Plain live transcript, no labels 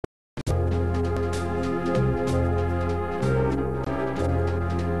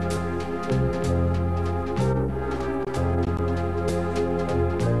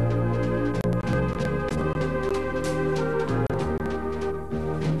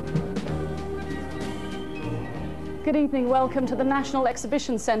Good evening, welcome to the National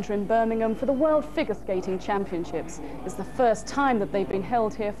Exhibition Centre in Birmingham for the World Figure Skating Championships. It's the first time that they've been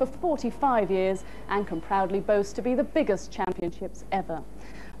held here for 45 years and can proudly boast to be the biggest championships ever.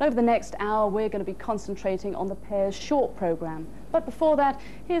 Over the next hour, we're going to be concentrating on the pair's short programme. But before that,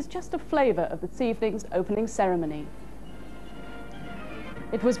 here's just a flavour of this evening's opening ceremony.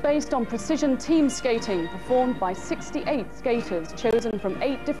 It was based on precision team skating performed by 68 skaters chosen from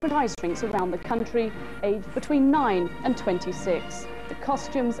 8 different ice rinks around the country, aged between 9 and 26. The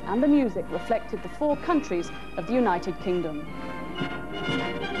costumes and the music reflected the 4 countries of the United Kingdom.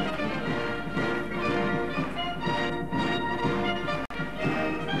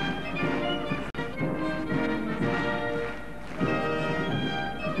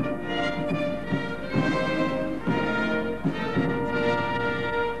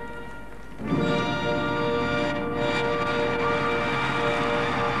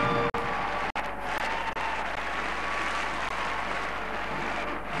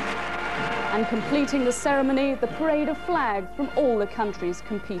 And completing the ceremony, the parade of flags from all the countries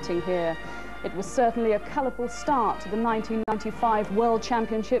competing here. It was certainly a colourful start to the 1995 World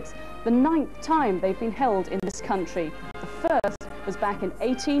Championships, the 9th time they've been held in this country. The first was back in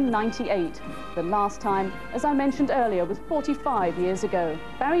 1898. The last time, as I mentioned earlier, was 45 years ago.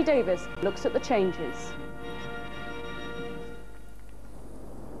 Barry Davis looks at the changes.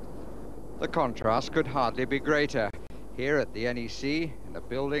 The contrast could hardly be greater. Here at the NEC, in a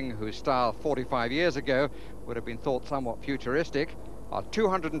building whose style 45 years ago would have been thought somewhat futuristic, are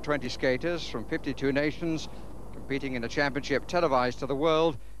 220 skaters from 52 nations competing in a championship televised to the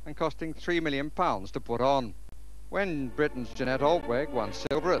world and costing £3 million to put on. When Britain's Jeanette Altweg won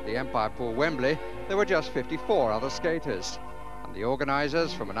silver at the Empire Pool Wembley, there were just 54 other skaters. And the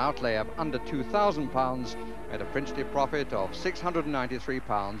organisers, from an outlay of under £2,000, made a princely profit of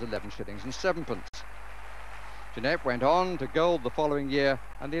 £693, 11 shillings and 7 pence. Jeanette went on to gold the following year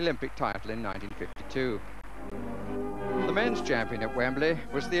and the Olympic title in 1952. The men's champion at Wembley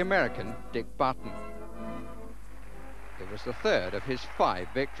was the American Dick Button. It was the third of his 5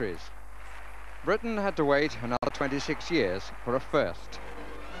 victories. Britain had to wait another 26 years for a first.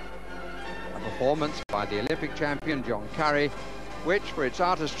 A performance by the Olympic champion John Currie, which for its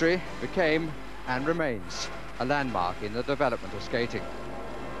artistry became and remains a landmark in the development of skating.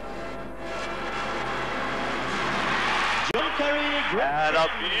 And a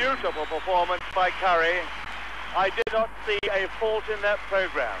beautiful performance by Currie. I did not see a fault in that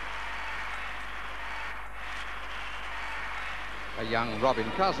programme. A young Robin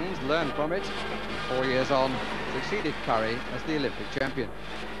Cousins learned from it, and 4 years on, succeeded Currie as the Olympic champion.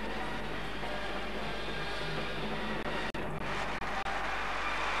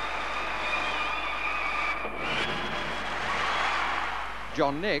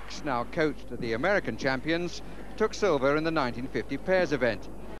 John Nicks, now coach to the American champions, took silver in the 1950 pairs event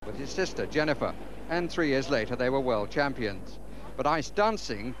with his sister Jennifer, and 3 years later they were world champions. But ice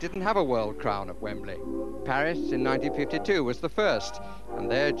dancing didn't have a world crown at Wembley. Paris in 1952 was the first, and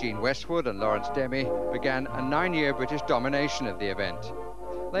there Jean Westwood and Lawrence Demy began a 9-year British domination of the event.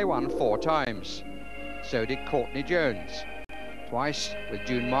 They won 4 times. So did Courtney Jones, twice with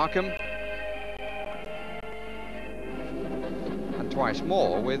June Markham, and twice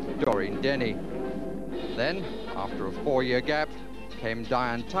more with Doreen Denny. Then, after a 4-year gap, came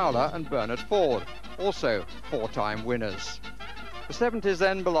Diane Towler and Bernard Ford, also 4-time winners. The 70s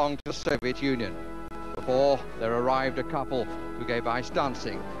then belonged to the Soviet Union, before there arrived a couple who gave ice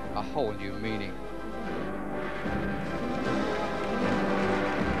dancing a whole new meaning.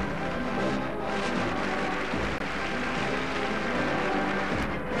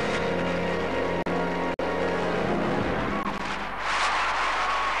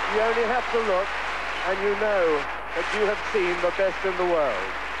 You only have to look and you know that you have seen the best in the world.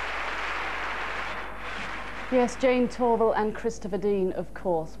 Yes, Jane Torvill and Christopher Dean, of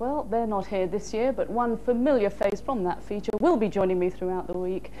course. Well, they're not here this year, but one familiar face from that feature will be joining me throughout the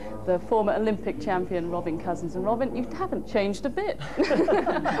week, the former Olympic champion, Robin Cousins. And Robin, you haven't changed a bit. Was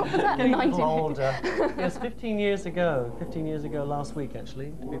that getting a little older. Yes, 15 years ago last week,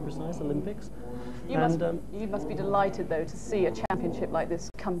 actually, to be precise, Olympics. You must be delighted, though, to see a championship like this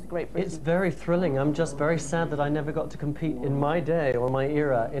come to Great Britain. It's very thrilling. I'm just very sad that I never got to compete in my day or my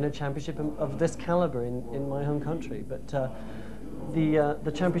era in a championship of this calibre in my home country. But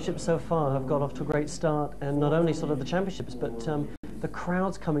the championships so far have got off to a great start, and not only sort of the championships, but the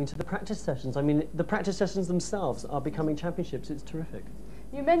crowds coming to the practice sessions. I mean, the practice sessions themselves are becoming championships. It's terrific.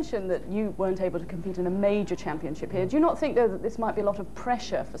 You mentioned that you weren't able to compete in a major championship here. Do you not think, though, that this might be a lot of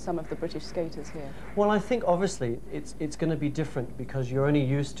pressure for some of the British skaters here? Well, I think obviously it's going to be different because you're only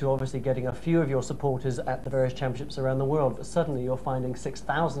used to obviously getting a few of your supporters at the various championships around the world, but suddenly you're finding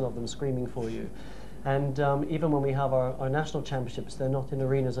 6,000 of them screaming for you. And even when we have our national championships, they're not in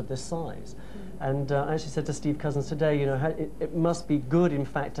arenas of this size. And I actually said to Steve Cousins today, you know, it must be good, in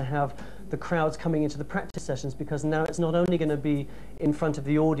fact, to have the crowds coming into the practice sessions, because now it's not only going to be in front of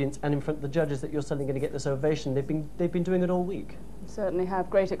the audience and in front of the judges that you're suddenly going to get this ovation. They've been doing it all week. You certainly have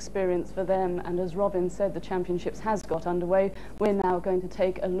great experience for them, and as Robin said, the championships has got underway. We're now going to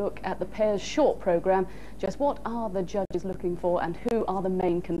take a look at the pairs short programme. Just what are the judges looking for and who are the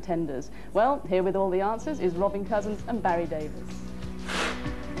main contenders? Well, here with all the answers is Robin Cousins and Barry Davies.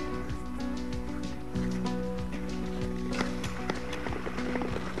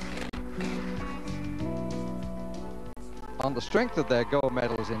 On the strength of their gold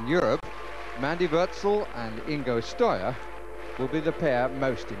medals in Europe, Mandy Wurzel and Ingo Steuer will be the pair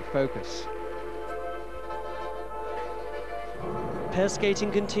most in focus. Pair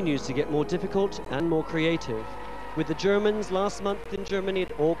skating continues to get more difficult and more creative. With the Germans last month in Germany,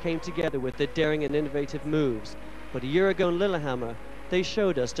 it all came together with their daring and innovative moves. But a year ago in Lillehammer, they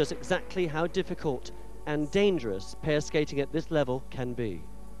showed us just exactly how difficult and dangerous pair skating at this level can be.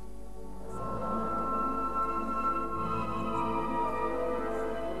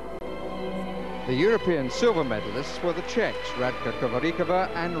 The European silver medalists were the Czechs, Radka Kovarikova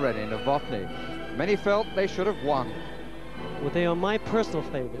and Renée Novotny. Many felt they should have won. Well, they are my personal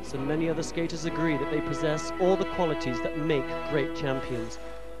favourites, and many other skaters agree that they possess all the qualities that make great champions.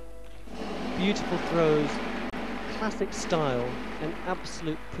 Beautiful throws, classic style, and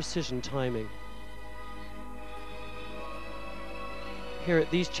absolute precision timing. Here at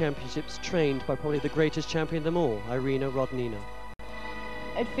these championships, trained by probably the greatest champion of them all, Irina Rodnina.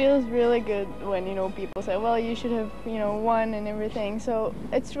 It feels really good when, you know, people say, well, you should have, you know, won and everything. So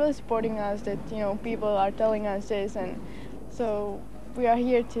it's really supporting us that, you know, people are telling us this, and so we are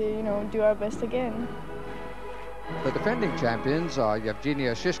here to, you know, do our best again. The defending champions are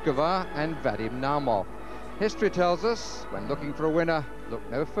Yevgenia Shishkova and Vadim Naumov. History tells us, when looking for a winner, look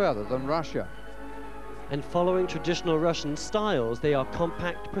no further than Russia. And following traditional Russian styles, they are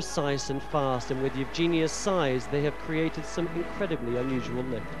compact, precise and fast, and with Yevgenia's size, they have created some incredibly unusual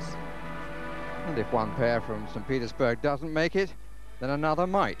lifts. And if one pair from St. Petersburg doesn't make it, then another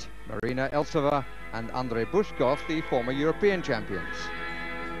might. Marina Eltsova and Andrei Bushkov, the former European champions.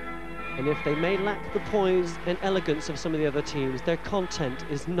 And if they may lack the poise and elegance of some of the other teams, their content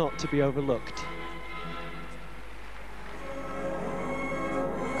is not to be overlooked.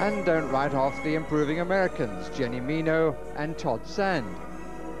 And don't write off the improving Americans, Jenny Mino and Todd Sand.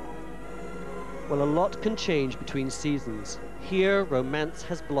 Well, a lot can change between seasons. Here, romance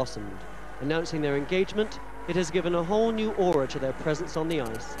has blossomed. Announcing their engagement, it has given a whole new aura to their presence on the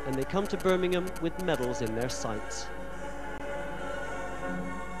ice, and they come to Birmingham with medals in their sights.